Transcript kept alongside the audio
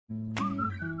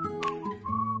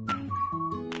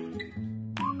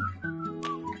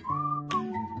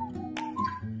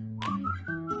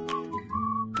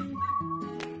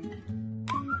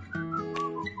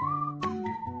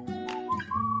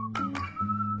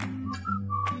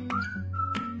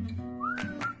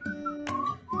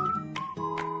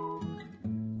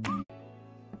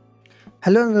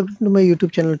Hello and welcome to my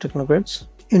YouTube channel Technocrats.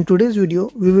 In today's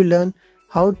video, we will learn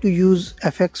how to use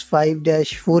FX5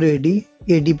 4AD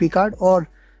ADP card or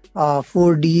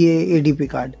 4DA ADP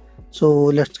card. So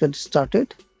let's get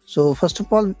started. So first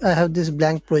of all, I have this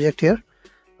blank project here,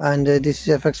 and this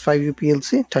is FX5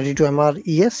 UPLC 32MR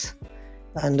ES,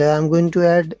 and I'm going to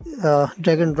add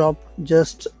drag and drop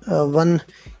just one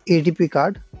ADP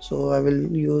card. So I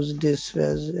will use this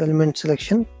as element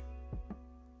selection.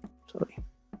 Sorry.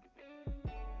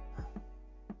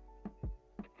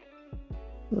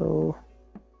 So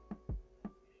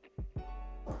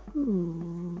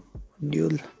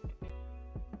module,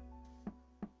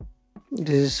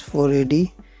 this is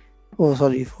 4AD, oh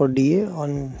sorry, 4DA,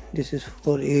 on this is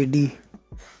 4AD,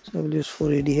 so I will use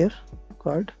 4AD here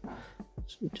card.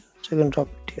 So just and drop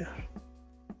it here.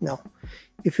 Now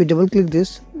if you double click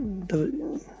this, the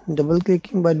double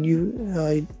clicking, but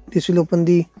you this will open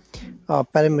the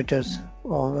parameters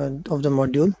of the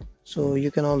module, so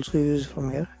you can also use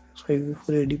from here. So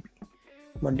 4AD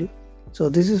module. So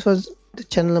this is was the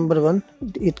channel number 1.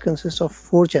 It consists of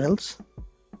 4 channels,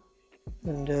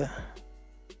 and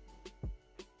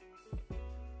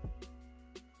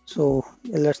so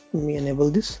let me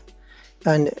enable this,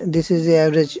 and this is the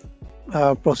average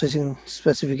processing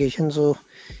specification. So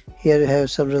here you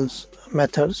have several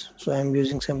methods, so I am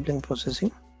using sampling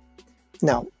processing.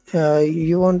 Now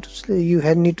you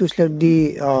need to select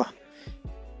the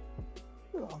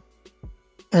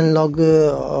analog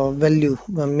value.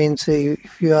 Means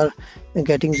if you are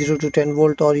getting 0 to 10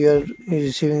 volt, or you are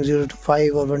receiving 0 to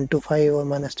 5 or 1 to 5 or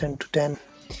minus 10 to 10,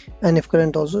 and if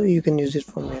current also, you can use it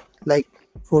from here like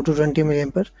 4 to 20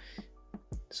 milliampere.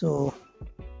 So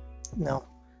now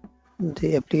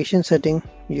the application setting,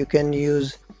 you can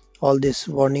use all this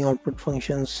warning output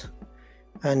functions,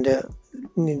 and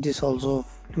this also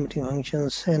limiting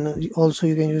functions, and also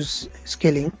you can use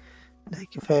scaling.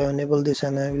 Like if I enable this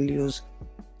and I will use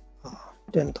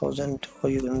 10,000, or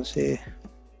you can say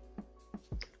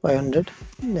 500,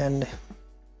 and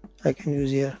I can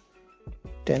use here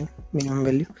 10 minimum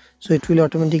value, so it will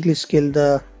automatically scale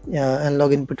the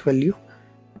analog input value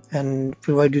and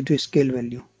provide you to scale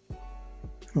value.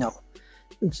 Now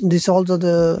this also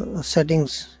the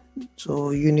settings,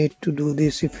 so you need to do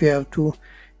this if you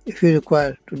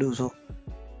require to do so.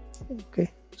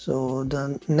 Okay, so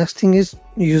the next thing is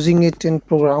using it in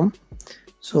program.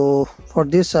 So for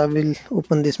this I will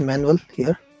open this manual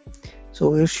here.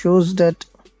 So it shows that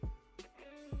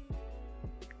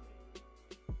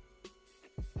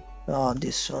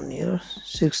this one here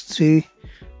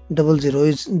 6300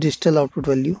 is digital output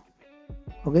value.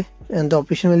 Okay, and the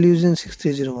operation value is in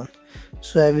 6301,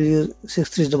 so I will use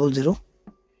 6300,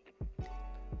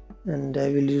 and I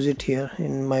will use it here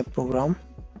in my program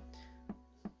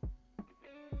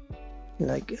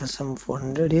like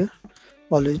SM400 here.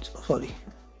 Always, sorry,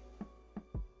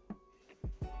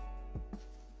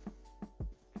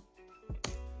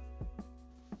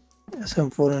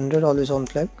 SM400 always on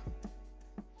flag.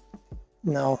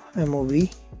 Now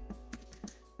MOV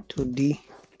to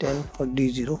D10 or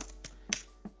D0.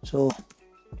 So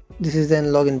this is the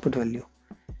analog input value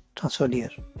transferred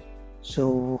here.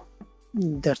 So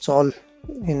that's all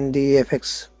in the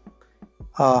FX5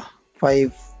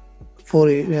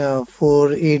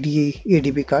 4AD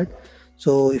ADP card.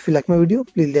 So if you like my video,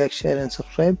 please like, share and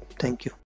subscribe. Thank you.